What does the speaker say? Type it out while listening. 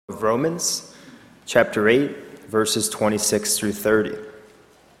Romans chapter 8, verses 26 through 30.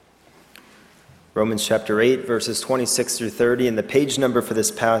 Romans chapter 8, verses 26 through 30, and the page number for this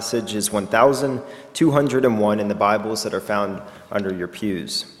passage is 1201 in the Bibles that are found under your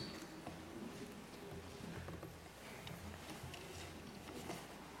pews.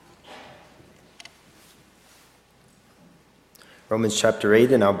 Romans chapter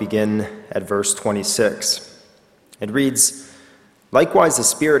 8, and I'll begin at verse 26. It reads, "Likewise the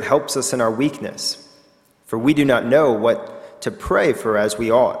Spirit helps us in our weakness, for we do not know what to pray for as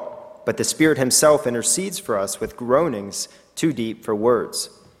we ought, but the Spirit himself intercedes for us with groanings too deep for words.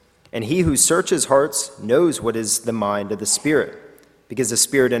 And he who searches hearts knows what is the mind of the Spirit, because the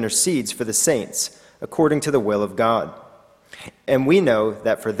Spirit intercedes for the saints according to the will of God. And we know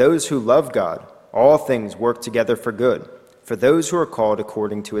that for those who love God, all things work together for good, for those who are called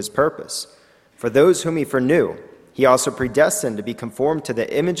according to his purpose. For those whom he foreknew, he also predestined to be conformed to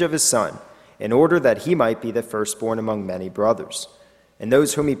the image of his Son, in order that he might be the firstborn among many brothers. And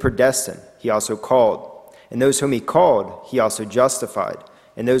those whom he predestined, he also called. And those whom he called, he also justified.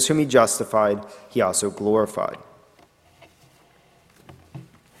 And those whom he justified, he also glorified."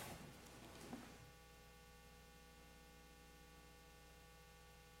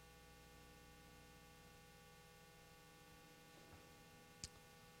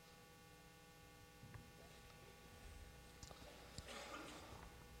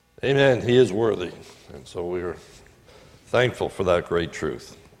 Amen. He is worthy. And so we are thankful for that great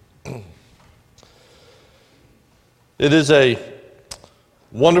truth. It is a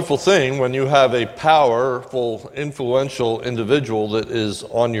wonderful thing when you have a powerful, influential individual that is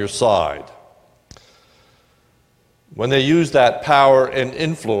on your side. When they use that power and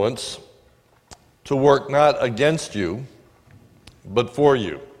influence to work not against you, but for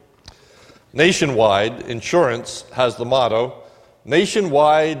you. Nationwide Insurance has the motto,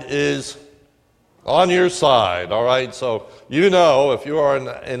 Nationwide is on your side, all right? So you know if you are in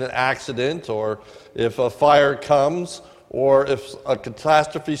an accident or if a fire comes or if a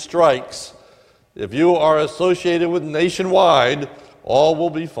catastrophe strikes, if you are associated with Nationwide, all will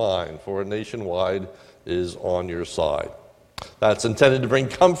be fine, for Nationwide is on your side. That's intended to bring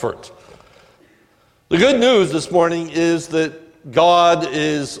comfort. The good news this morning is that God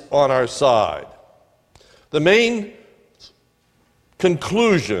is on our side. The main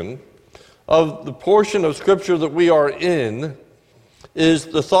conclusion of the portion of Scripture that we are in is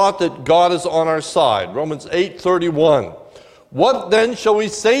the thought that God is on our side. Romans 8:31. What then shall we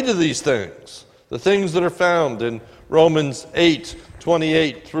say to these things? The things that are found in Romans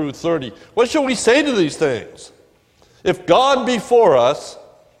 8:28 through 30. What shall we say to these things? If God be for us,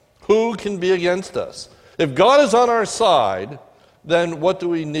 who can be against us? If God is on our side, then what do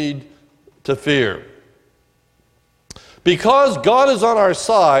we need to fear? Because God is on our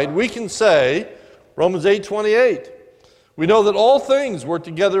side, we can say, Romans 8:28, we know that all things work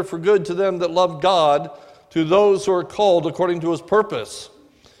together for good to them that love God, to those who are called according to his purpose.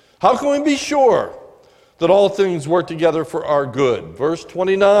 How can we be sure that all things work together for our good? Verse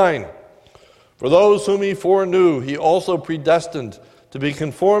 29, for those whom he foreknew, he also predestined to be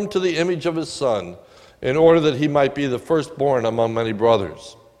conformed to the image of his Son, in order that he might be the firstborn among many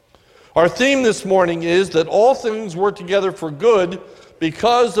brothers. Our theme this morning is that all things work together for good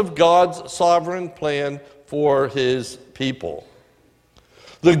because of God's sovereign plan for his people.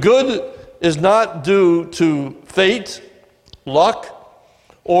 The good is not due to fate, luck,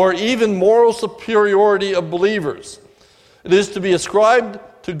 or even moral superiority of believers. It is to be ascribed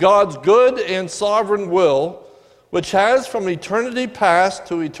to God's good and sovereign will, which has from eternity past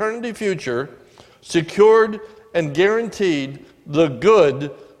to eternity future secured and guaranteed the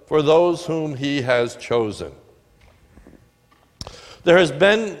good for those whom he has chosen. There has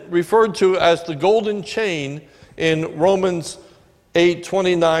been referred to as the golden chain in Romans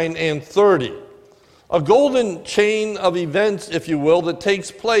 8:29 and 30. A golden chain of events, if you will, that takes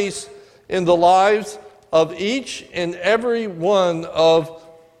place in the lives of each and every one of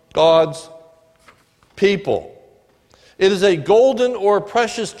God's people. It is a golden or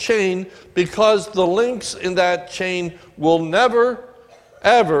precious chain because the links in that chain will never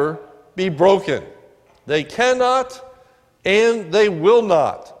ever be broken. They cannot and they will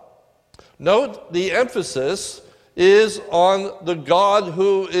not. Note the emphasis is on the God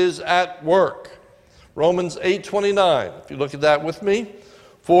who is at work. Romans 8:29, if you look at that with me.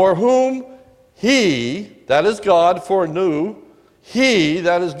 For whom he, that is God, foreknew, he,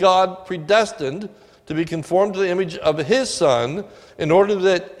 that is God, predestined to be conformed to the image of his Son, in order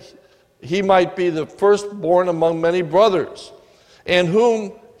that he might be the firstborn among many brothers. And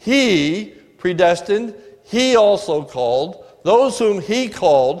whom he predestined, he also called. Those whom he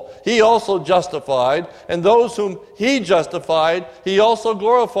called, he also justified. And those whom he justified, he also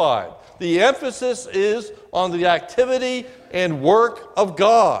glorified. The emphasis is on the activity and work of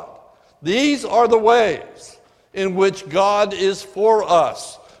God. These are the ways in which God is for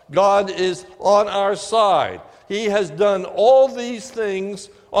us. God is on our side. He has done all these things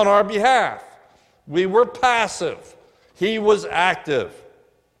on our behalf. We were passive. He was active.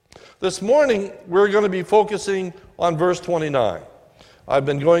 This morning, we're going to be focusing on verse 29. I've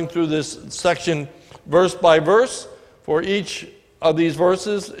been going through this section verse by verse, for each of these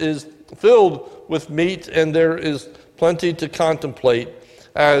verses is filled with meat, and there is plenty to contemplate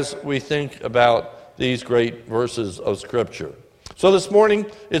as we think about these great verses of Scripture. So this morning,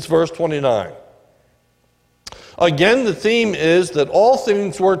 it's verse 29. Again, the theme is that all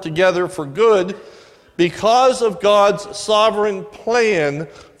things work together for good because of God's sovereign plan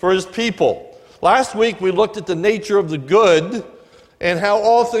for his people. Last week, we looked at the nature of the good and how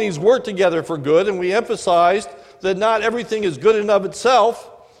all things work together for good, and we emphasized that not everything is good in of itself,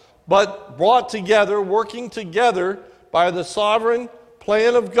 but brought together, working together by the sovereign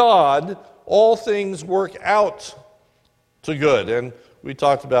plan of God, all things work out to good. And we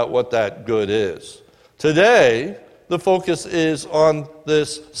talked about what that good is. Today, the focus is on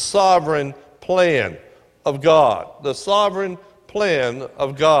this sovereign plan of God. The sovereign plan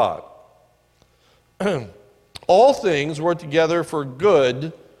of God. All things work together for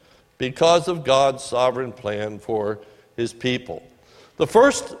good because of God's sovereign plan for his people. The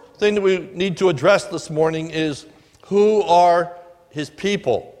first thing that we need to address this morning is, who are his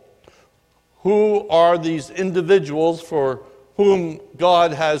people? Who are these individuals for whom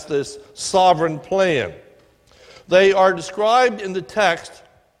God has this sovereign plan? They are described in the text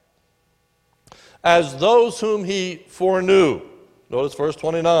as those whom he foreknew. Notice verse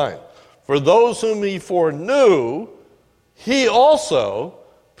 29. For those whom he foreknew, he also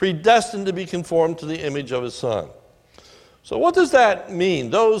predestined to be conformed to the image of his Son. So what does that mean,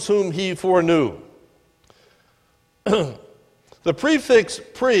 those whom he foreknew? The prefix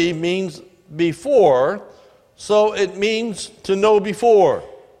pre means before, so it means to know before.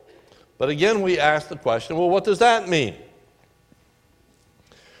 But again, we ask the question, well, what does that mean?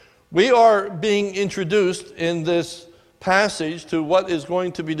 We are being introduced in this passage to what is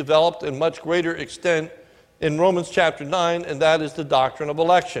going to be developed in much greater extent in Romans chapter 9, and that is the doctrine of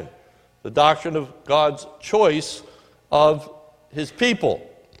election, the doctrine of God's choice of his people.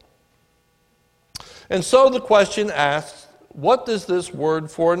 And so the question asks, what does this word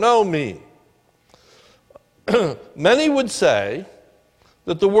foreknow mean? Many would say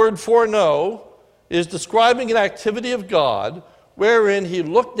that the word foreknow is describing an activity of God wherein he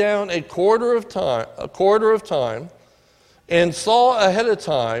looked down a quarter of time and saw ahead of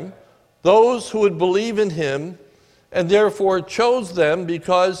time those who would believe in him, and therefore chose them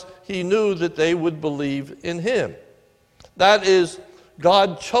because he knew that they would believe in him. That is,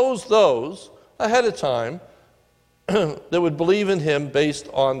 God chose those ahead of time that would believe in him based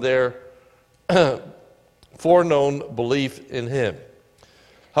on their foreknown belief in him.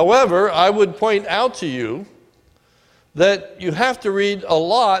 However, I would point out to you that you have to read a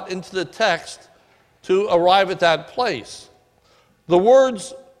lot into the text to arrive at that place. The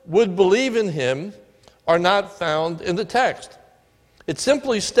words would believe in him are not found in the text. It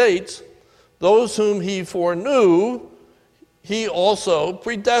simply states, those whom he foreknew, he also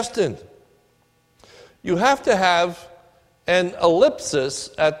predestined. You have to have an ellipsis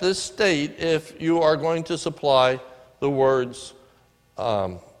at this state if you are going to supply the words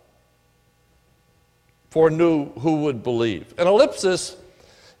foreknew who would believe. An ellipsis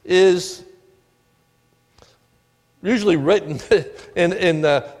is usually written in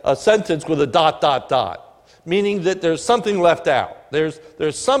a sentence with a ... meaning that there's something left out. There's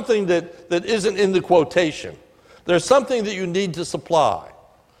something that isn't in the quotation. There's something that you need to supply.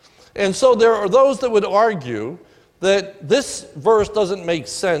 And so there are those that would argue that this verse doesn't make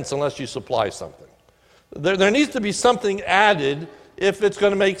sense unless you supply something. There needs to be something added if it's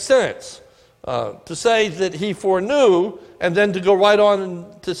going to make sense. To say that he foreknew and then to go right on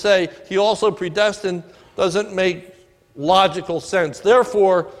and to say he also predestined doesn't make logical sense.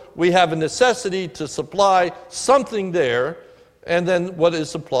 Therefore, we have a necessity to supply something there, and then what is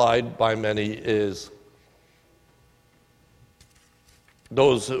supplied by many is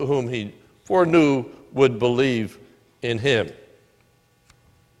those whom he foreknew would believe in him.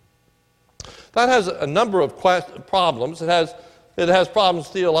 That has a number of problems. It has problems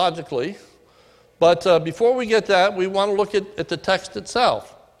theologically. But before we get that, we want to look at the text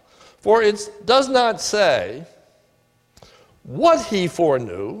itself. For it does not say what he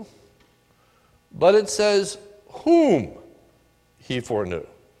foreknew, but it says whom he foreknew.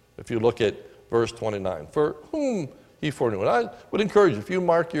 If you look at verse 29, for whom he foreknew. And I would encourage you, if you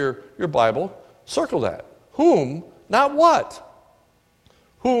mark your Bible, circle that. Whom, not what.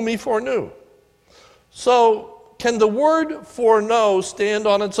 Whom he foreknew. So, can the word foreknow stand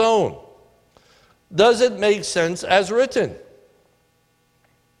on its own? Does it make sense as written?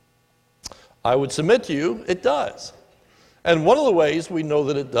 I would submit to you, it does. And one of the ways we know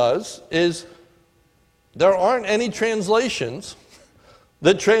that it does is there aren't any translations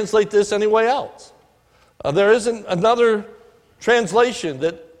that translate this any way else. There isn't another translation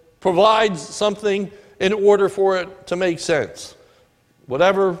that provides something in order for it to make sense.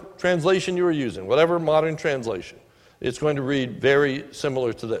 Whatever translation you are using, whatever modern translation, it's going to read very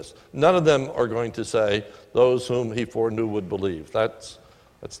similar to this. None of them are going to say, those whom he foreknew would believe. That's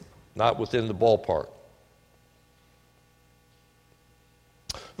not within the ballpark.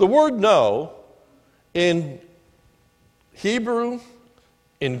 The word know in Hebrew,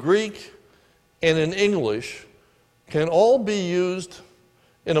 in Greek, and in English can all be used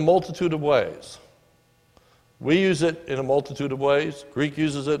in a multitude of ways. We use it in a multitude of ways. Greek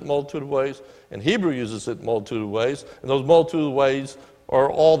uses it in a multitude of ways. And Hebrew uses it in a multitude of ways. And those multitude of ways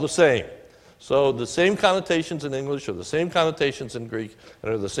are all the same. So the same connotations in English are the same connotations in Greek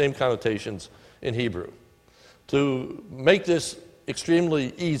and are the same connotations in Hebrew. To make this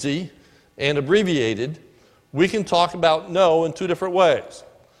extremely easy and abbreviated, we can talk about know in two different ways.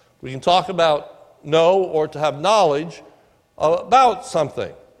 We can talk about know or to have knowledge about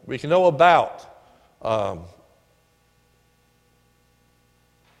something. We can know about a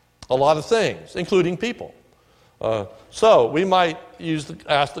lot of things, including people. So we might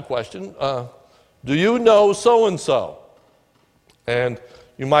ask the question, do you know so-and-so? And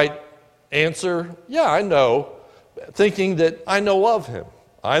you might answer, yeah, I know, thinking that I know of him.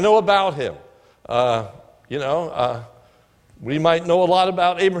 I know about him. We might know a lot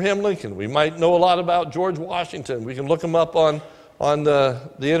about Abraham Lincoln. We might know a lot about George Washington. We can look him up on the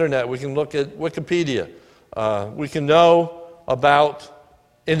internet. We can look at Wikipedia. We can know about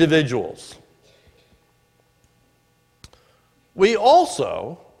individuals. We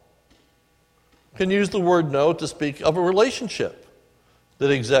also can use the word know to speak of a relationship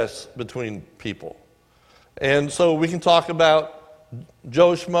that exists between people. And so we can talk about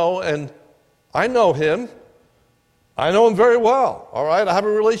Joe Schmo, and I know him. I know him very well, all right? I have a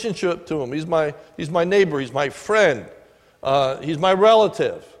relationship to him. He's my neighbor. He's my friend. He's my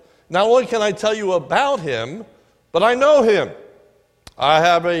relative. Not only can I tell you about him, but I know him. I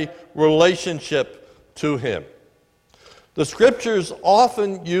have a relationship to him. The scriptures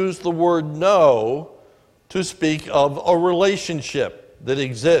often use the word know to speak of a relationship that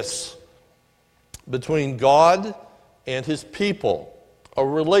exists between God and his people, a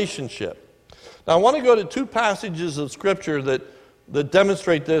relationship. Now, I want to go to two passages of Scripture that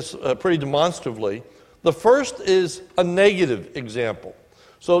demonstrate this pretty demonstratively. The first is a negative example.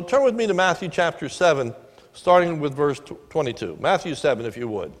 So turn with me to Matthew chapter 7, starting with verse 22. Matthew 7, if you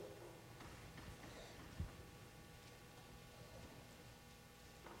would.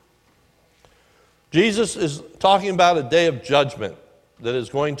 Jesus is talking about a day of judgment that is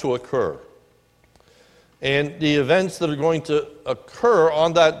going to occur, and the events that are going to occur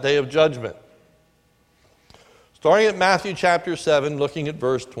on that day of judgment. Starting at Matthew chapter 7, looking at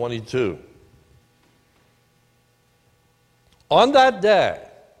verse 22. On that day,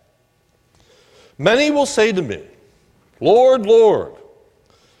 many will say to me, Lord, Lord,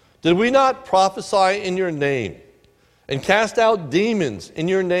 did we not prophesy in your name, and cast out demons in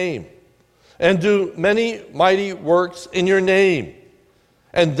your name, and do many mighty works in your name?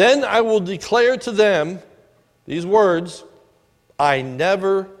 And then I will declare to them these words, I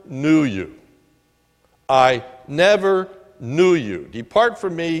never knew you. I never knew you. Depart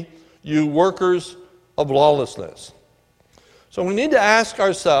from me, you workers of lawlessness. So we need to ask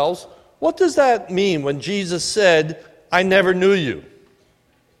ourselves, what does that mean when Jesus said, I never knew you?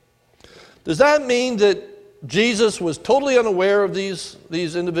 Does that mean that Jesus was totally unaware of these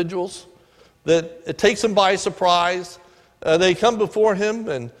individuals? That it takes them by surprise? They come before him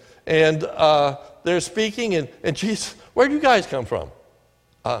and they're speaking, and Jesus, where do you guys come from?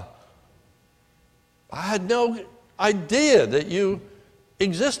 I had no idea that you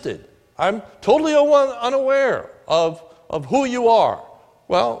existed. I'm totally unaware of who you are.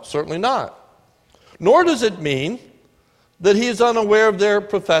 Well, certainly not. Nor does it mean that he is unaware of their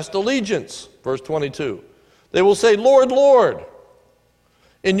professed allegiance. Verse 22. They will say, Lord, Lord,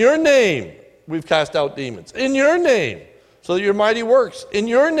 in your name we've cast out demons. In your name. So that your mighty works. In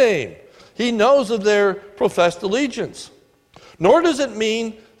your name. He knows of their professed allegiance. Nor does it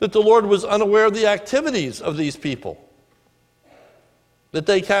mean that the Lord was unaware of the activities of these people. that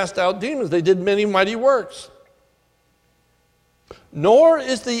they cast out demons. They did many mighty works. Nor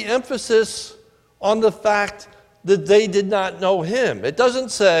is the emphasis on the fact that they did not know him. It doesn't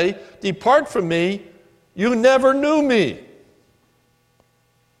say, depart from me, you never knew me.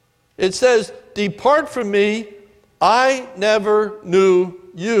 It says, depart from me, I never knew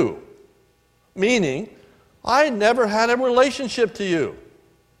you. Meaning, I never had a relationship to you.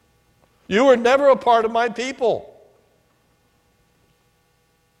 You were never a part of my people.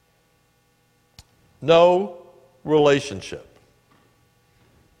 No relationship.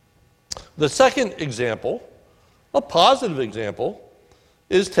 The second example, a positive example,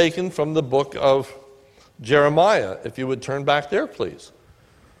 is taken from the book of Jeremiah. If you would turn back there, please.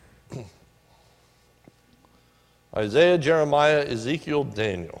 Isaiah, Jeremiah, Ezekiel,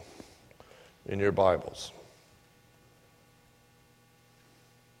 Daniel in your Bibles.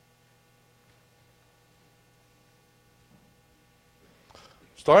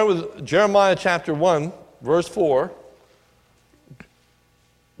 Starting with Jeremiah chapter 1, verse 4,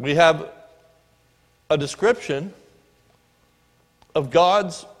 we have a description of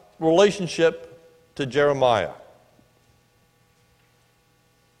God's relationship to Jeremiah.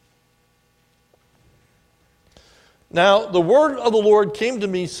 Now, the word of the Lord came to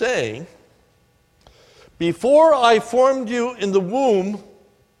me, saying, before I formed you in the womb,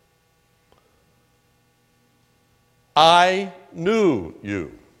 I knew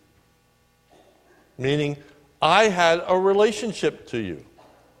you. Meaning, I had a relationship to you.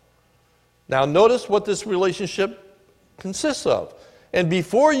 Now, notice what this relationship consists of. And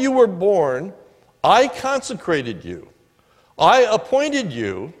before you were born, I consecrated you. I appointed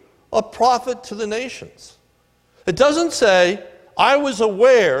you a prophet to the nations. It doesn't say, I was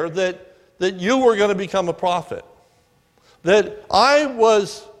aware that you were going to become a prophet. That I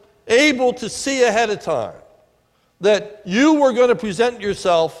was able to see ahead of time. That you were going to present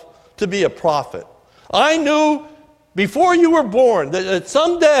yourself to be a prophet. I knew before you were born that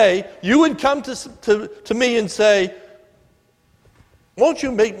someday you would come to me and say, won't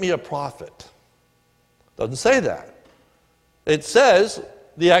you make me a prophet? Doesn't say that. It says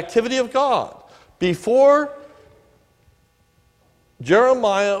the activity of God. Before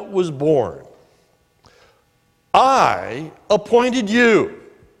Jeremiah was born, I appointed you.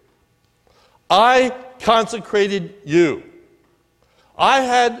 I consecrated you. I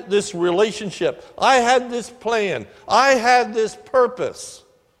had this relationship. I had this plan. I had this purpose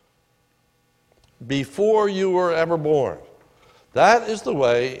before you were ever born. That is the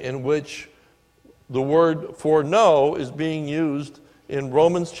way in which the word for know is being used in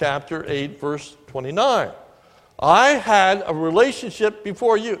Romans chapter 8, verse 29. I had a relationship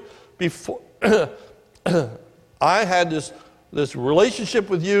before you. I had this relationship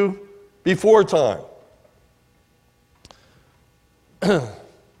with you before time.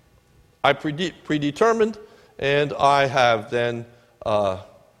 I predetermined, and I have then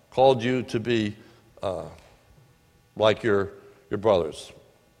called you to be like your brothers.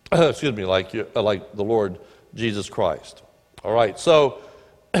 Excuse me, like the Lord Jesus Christ. All right, so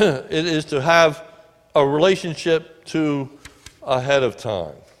it is to have a relationship to ahead of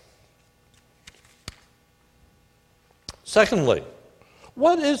time. Secondly,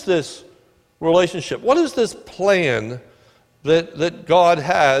 what is this relationship? What is this plan that God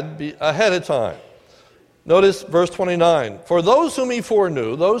had ahead of time? Notice verse 29. For those whom he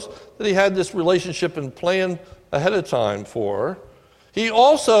foreknew, those that he had this relationship and plan ahead of time for, he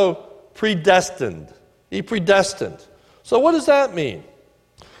also predestined. He predestined. So what does that mean?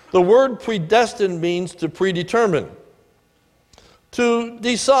 The word predestined means to predetermine, to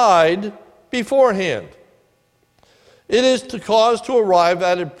decide beforehand. It is to cause to arrive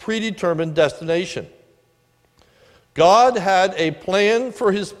at a predetermined destination. God had a plan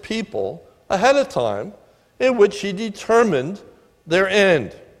for his people ahead of time in which he determined their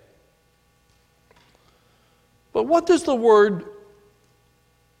end. But what does the word,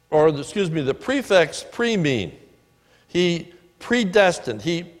 the prefix pre mean? He predestined,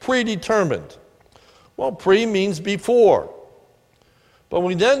 he predetermined. Well, pre means before. But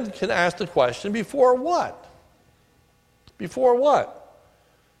we then can ask the question, before what? Before what?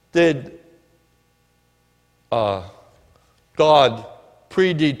 Did God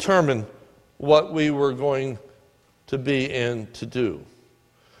predetermine what we were going to be and to do?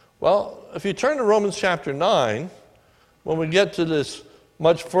 Well, if you turn to Romans chapter 9, when we get to this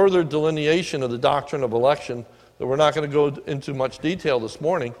much further delineation of the doctrine of election, that we're not going to go into much detail this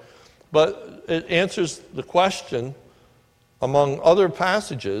morning, but it answers the question, among other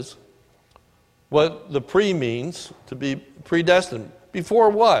passages, what the pre means, to be predestined. Before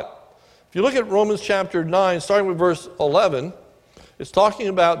what? If you look at Romans chapter 9, starting with verse 11, It's talking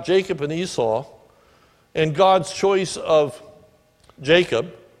about Jacob and Esau and God's choice of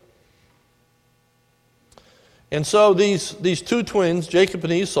Jacob. And so these two twins, Jacob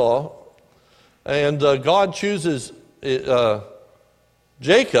and Esau, and God chooses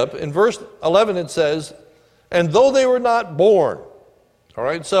Jacob. In verse 11 it says, and though they were not born. All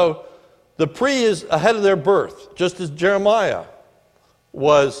right, so the pre is ahead of their birth, just as Jeremiah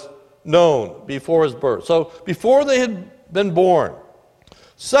was known before his birth. So before they had been born.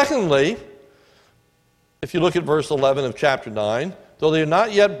 Secondly, if you look at verse 11 of chapter 9, though they are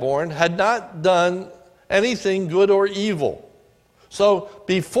not yet born, had not done anything good or evil. So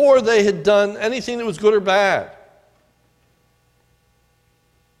before they had done anything that was good or bad,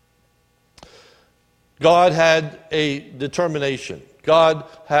 God had a determination. God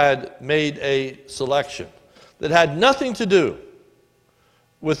had made a selection that had nothing to do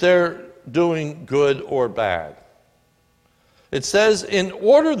with their doing good or bad. It says, in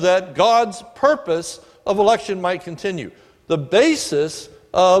order that God's purpose of election might continue. The basis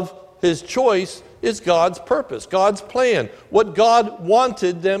of his choice is God's purpose, God's plan, what God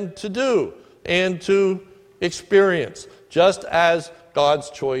wanted them to do and to experience, just as God's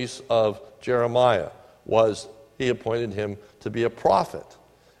choice of Jeremiah was. He appointed him to be a prophet.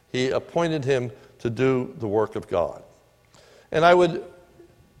 He appointed him to do the work of God. And I would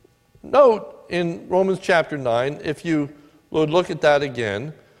note in Romans chapter 9, if you would look at that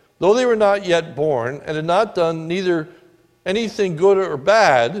again, though they were not yet born and had not done neither anything good or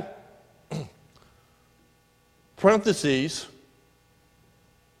bad, parentheses,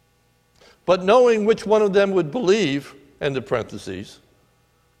 but knowing which one of them would believe, end of parentheses,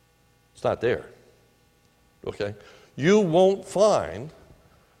 it's not there. Okay? You won't find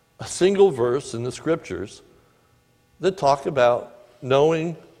a single verse in the scriptures that talk about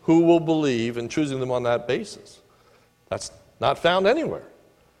knowing who will believe and choosing them on that basis. That's not found anywhere.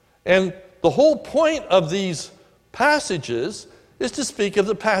 And the whole point of these passages is to speak of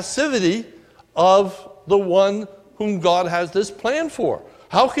the passivity of the one whom God has this plan for.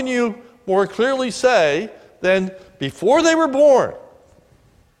 How can you more clearly say than before they were born,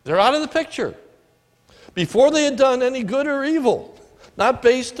 they're out of the picture? Before they had done any good or evil, not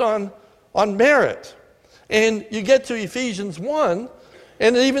based on merit. And you get to Ephesians 1,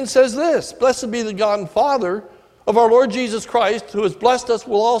 and it even says this, blessed be the God and Father of our Lord Jesus Christ, who has blessed us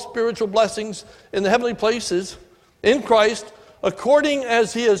with all spiritual blessings in the heavenly places in Christ, according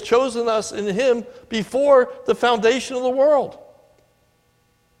as he has chosen us in him before the foundation of the world.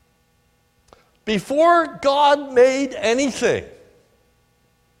 Before God made anything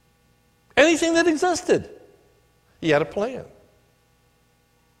that existed, he had a plan.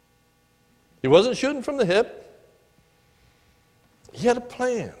 He wasn't shooting from the hip. He had a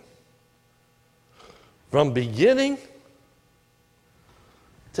plan. From beginning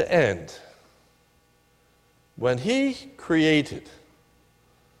to end, when he created,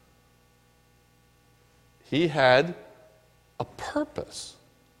 he had a purpose.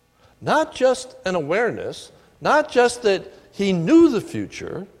 Not just an awareness, not just that he knew the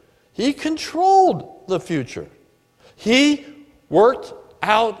future, he controlled the future. He worked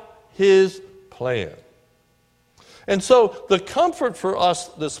out his plan. And so the comfort for us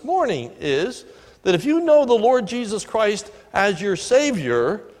this morning is that if you know the Lord Jesus Christ as your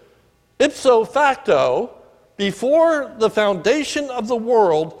Savior, ipso facto, before the foundation of the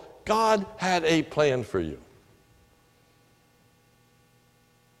world, God had a plan for you.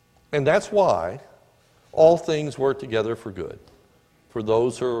 And that's why all things work together for good, for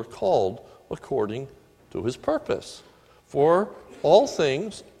those who are called according to his purpose. For all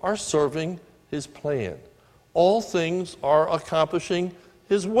things are serving his plan. All things are accomplishing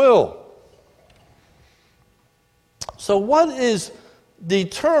his will. So what is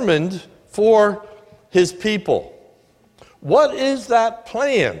determined for his people? What is that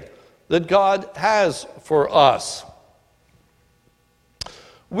plan that God has for us?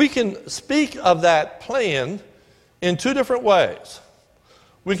 We can speak of that plan in two different ways.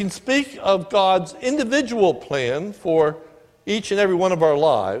 We can speak of God's individual plan for each and every one of our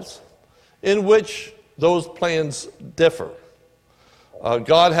lives, in which those plans differ.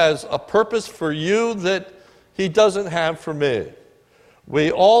 God has a purpose for you that he doesn't have for me.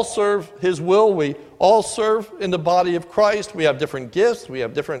 We all serve his will. We all serve in the body of Christ. We have different gifts. We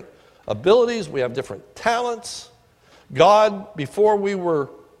have different abilities. We have different talents. God, before we were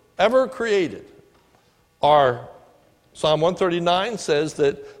ever created, our Psalm 139 says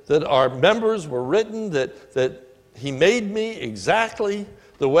that our members were written, that he made me exactly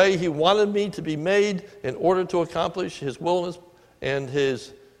the way he wanted me to be made in order to accomplish his will and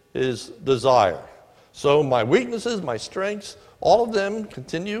his desire. So my weaknesses, my strengths, all of them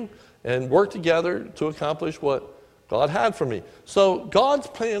continue and work together to accomplish what God had for me. So God's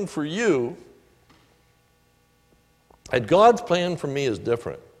plan for you and God's plan for me is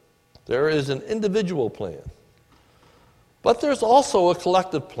different. There is an individual plan, but there's also a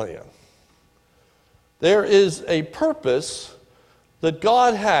collective plan. There is a purpose that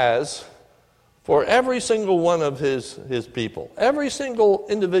God has for every single one of his people, every single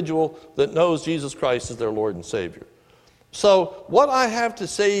individual that knows Jesus Christ as their Lord and Savior. So what I have to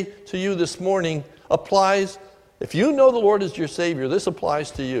say to you this morning applies, if you know the Lord as your Savior, this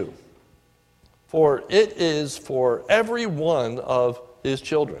applies to you. For it is for every one of his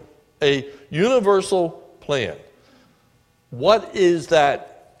children, a universal plan. What is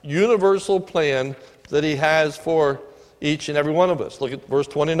that universal plan that he has for each and every one of us? Look at verse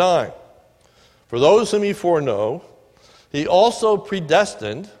 29. For those whom he foreknow, he also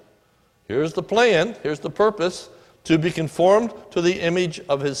predestined, here's the plan, here's the purpose, to be conformed to the image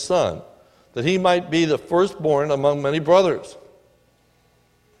of his Son, that he might be the firstborn among many brothers.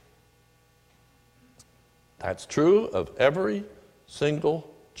 That's true of every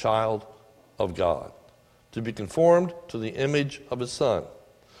single child of God, to be conformed to the image of his Son.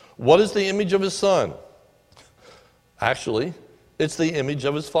 What is the image of his Son? Actually, it's the image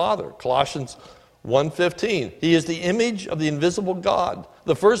of his Father. Colossians 1:15. He is the image of the invisible God,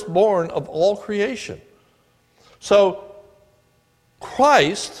 the firstborn of all creation. So,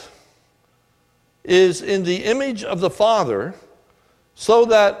 Christ is in the image of the Father so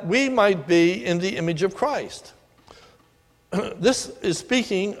that we might be in the image of Christ. This is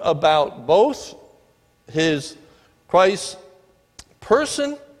speaking about both Christ's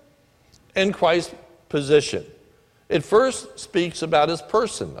person and Christ's position. It first speaks about his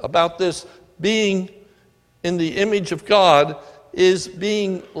person, about this being in the image of God is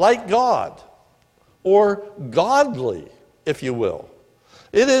being like God, or godly, if you will.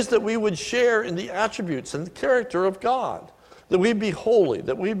 It is that we would share in the attributes and the character of God, that we be holy,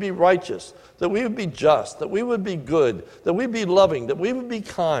 that we be righteous, that we would be just, that we would be good, that we be loving, that we would be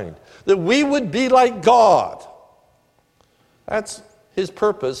kind, that we would be like God. That's his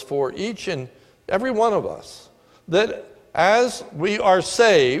purpose for each and every one of us, that as we are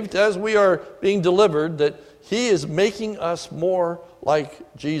saved, as we are being delivered, that he is making us more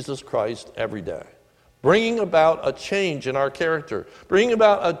like Jesus Christ every day, bringing about a change in our character, bringing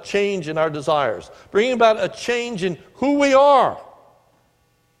about a change in our desires, bringing about a change in who we are,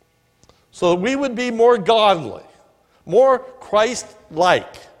 so that we would be more godly, more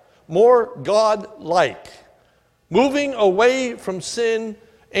Christ-like, more God-like, moving away from sin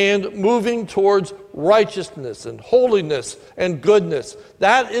and moving towards righteousness and holiness and goodness.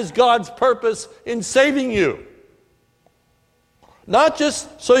 That is God's purpose in saving you. Not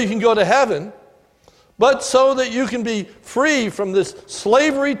just so you can go to heaven, but so that you can be free from this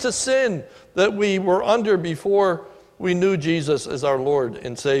slavery to sin that we were under before we knew Jesus as our Lord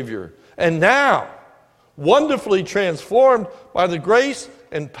and Savior. And now, wonderfully transformed by the grace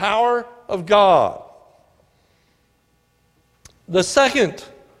and power of God. The second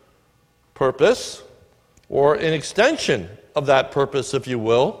purpose, or an extension of that purpose, if you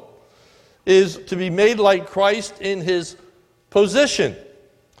will, is to be made like Christ in his position.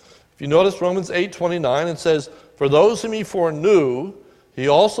 If you notice Romans 8:29, it says, for those whom he foreknew, he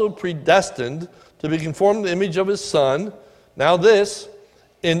also predestined to be conformed to the image of his Son. Now this,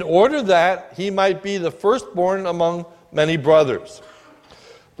 in order that he might be the firstborn among many brothers.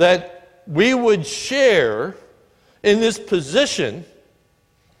 That we would share in this position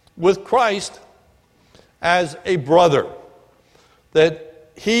with Christ as a brother. That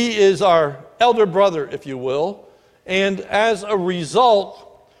he is our elder brother, if you will, and as a result,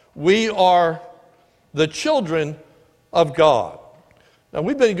 we are the children of God. Now,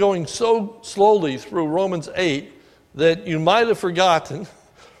 we've been going so slowly through Romans 8 that you might have forgotten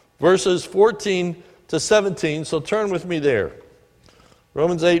verses 14 to 17, so turn with me there.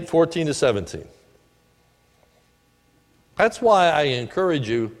 Romans 8, 14 to 17. That's why I encourage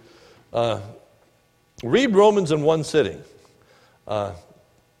you, read Romans in one sitting.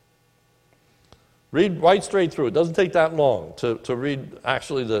 Read right straight through. It doesn't take that long to read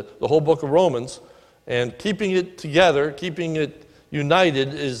actually the whole book of Romans, and keeping it together, keeping it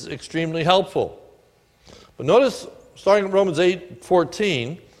united is extremely helpful. But notice, starting at Romans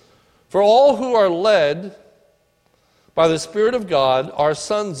 8:14, for all who are led by the Spirit of God are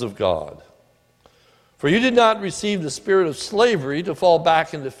sons of God. For you did not receive the spirit of slavery to fall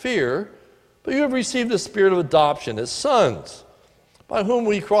back into fear, but you have received the spirit of adoption as sons, by whom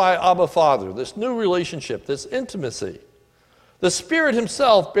we cry, Abba, Father, this new relationship, this intimacy. The Spirit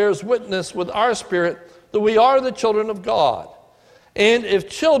himself bears witness with our spirit that we are the children of God. And if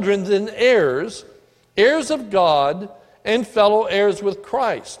children, then heirs, heirs of God, and fellow heirs with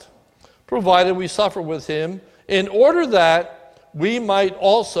Christ, provided we suffer with him, in order that we might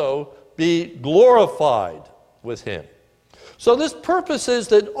also be glorified with him. So this purpose is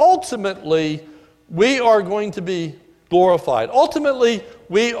that ultimately we are going to be glorified. Ultimately,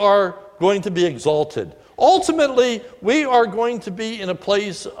 we are going to be exalted. Ultimately, we are going to be in a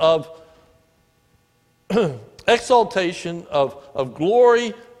place of exaltation, of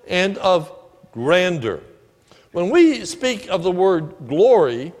glory, and of grandeur. When we speak of the word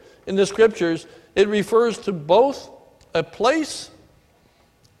glory in the Scriptures, it refers to both a place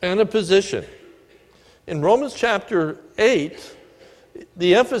and a position. In Romans chapter 8,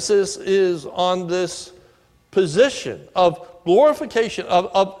 the emphasis is on this position of glorification,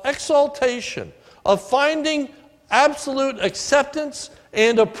 of exaltation, of finding absolute acceptance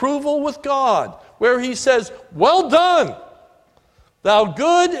and approval with God, where he says, "Well done, thou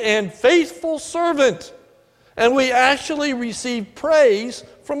good and faithful servant." And we actually receive praise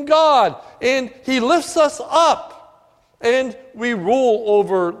from God, and he lifts us up, and we rule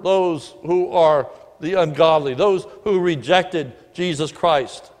over those who are the ungodly, those who rejected Jesus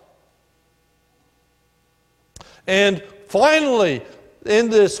Christ. And finally, in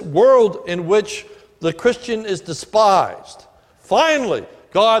this world in which the Christian is despised, finally,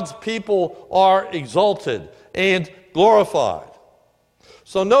 God's people are exalted and glorified.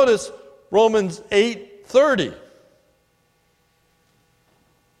 So notice Romans 8:30.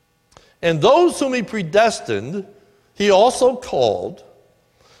 And those whom he predestined, he also called.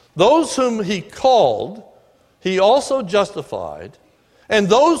 Those whom he called, he also justified. And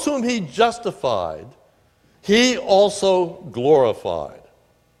those whom he justified, he also glorified.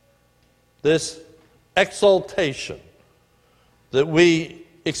 This exaltation that we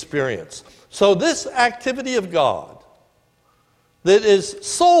experience. So this activity of God, that is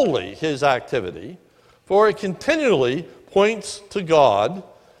solely his activity, for it continually points to God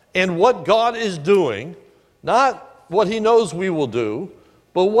and what God is doing, not what he knows we will do,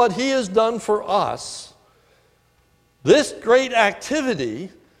 but what he has done for us. This great activity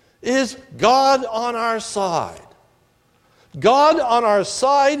is God on our side. God on our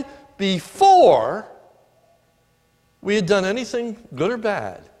side before we had done anything good or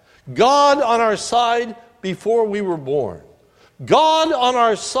bad. God on our side before we were born. God on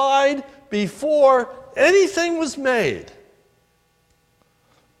our side before anything was made.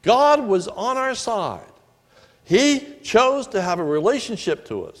 God was on our side. He chose to have a relationship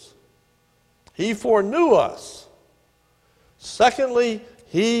to us. He foreknew us. Secondly,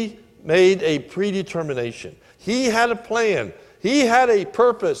 he made a predetermination. He had a plan. He had a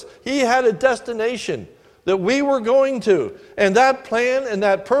purpose. He had a destination that we were going to. And that plan and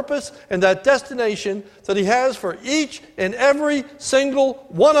that purpose and that destination that he has for each and every single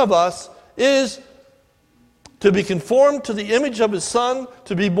one of us is to be conformed to the image of his Son,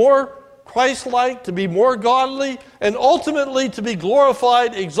 to be more Christ-like, to be more godly, and ultimately to be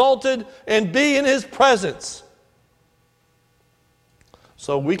glorified, exalted, and be in his presence.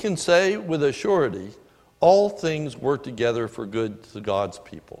 So we can say with a surety, all things work together for good to God's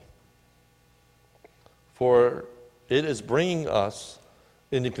people. For it is bringing us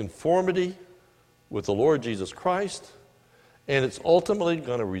into conformity with the Lord Jesus Christ, and it's ultimately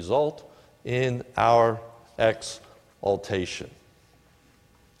going to result in our exaltation.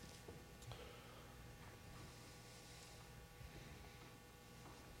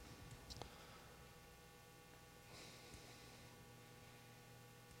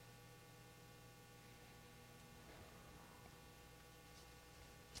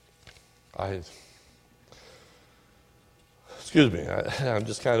 Excuse me, I'm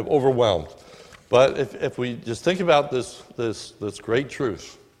just kind of overwhelmed. But if we just think about this great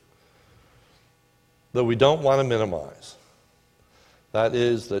truth that we don't want to minimize, that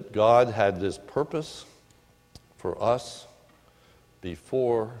is that God had this purpose for us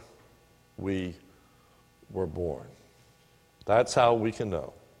before we were born. That's how we can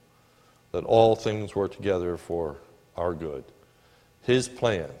know that all things work together for our good. His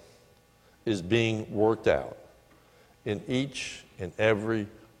plan is being worked out in each and every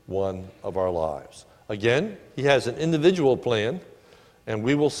one of our lives. Again, he has an individual plan, and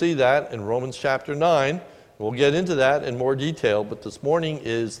we will see that in Romans chapter 9. We'll get into that in more detail, but this morning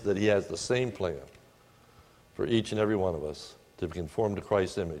is that he has the same plan for each and every one of us to be conformed to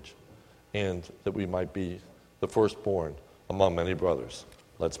Christ's image, and that we might be the firstborn among many brothers.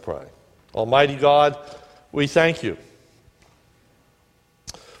 Let's pray. Almighty God, we thank you.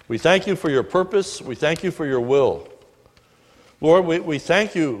 We thank you for your purpose. We thank you for your will. Lord, we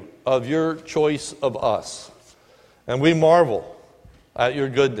thank you of your choice of us, and we marvel at your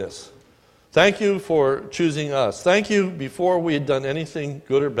goodness. Thank you for choosing us. Thank you before we had done anything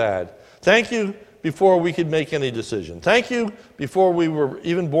good or bad. Thank you before we could make any decision. Thank you before we were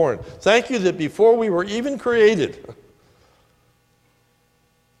even born. Thank you that before we were even created,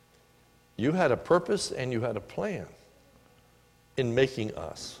 you had a purpose and you had a plan in making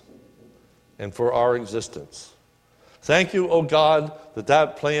us and for our existence. Thank you, O God,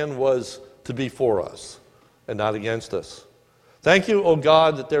 that plan was to be for us and not against us. Thank you, O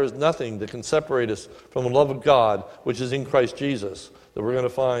God, that there is nothing that can separate us from the love of God, which is in Christ Jesus, that we're going to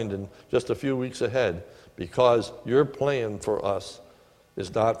find in just a few weeks ahead, because your plan for us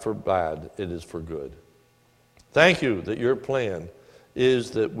is not for bad, it is for good. Thank you that your plan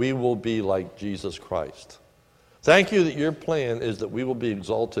is that we will be like Jesus Christ. Thank you that your plan is that we will be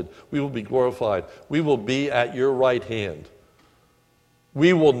exalted, we will be glorified, we will be at your right hand.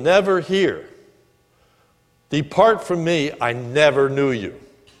 We will never hear, "Depart from me, I never knew you,"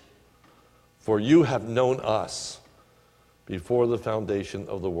 for you have known us before the foundation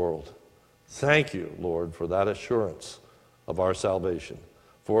of the world. Thank you, Lord, for that assurance of our salvation.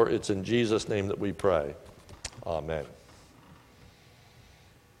 For it's in Jesus' name that we pray. Amen.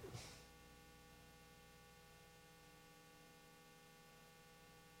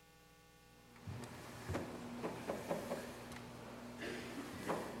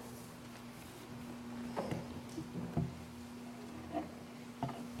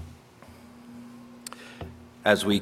 As we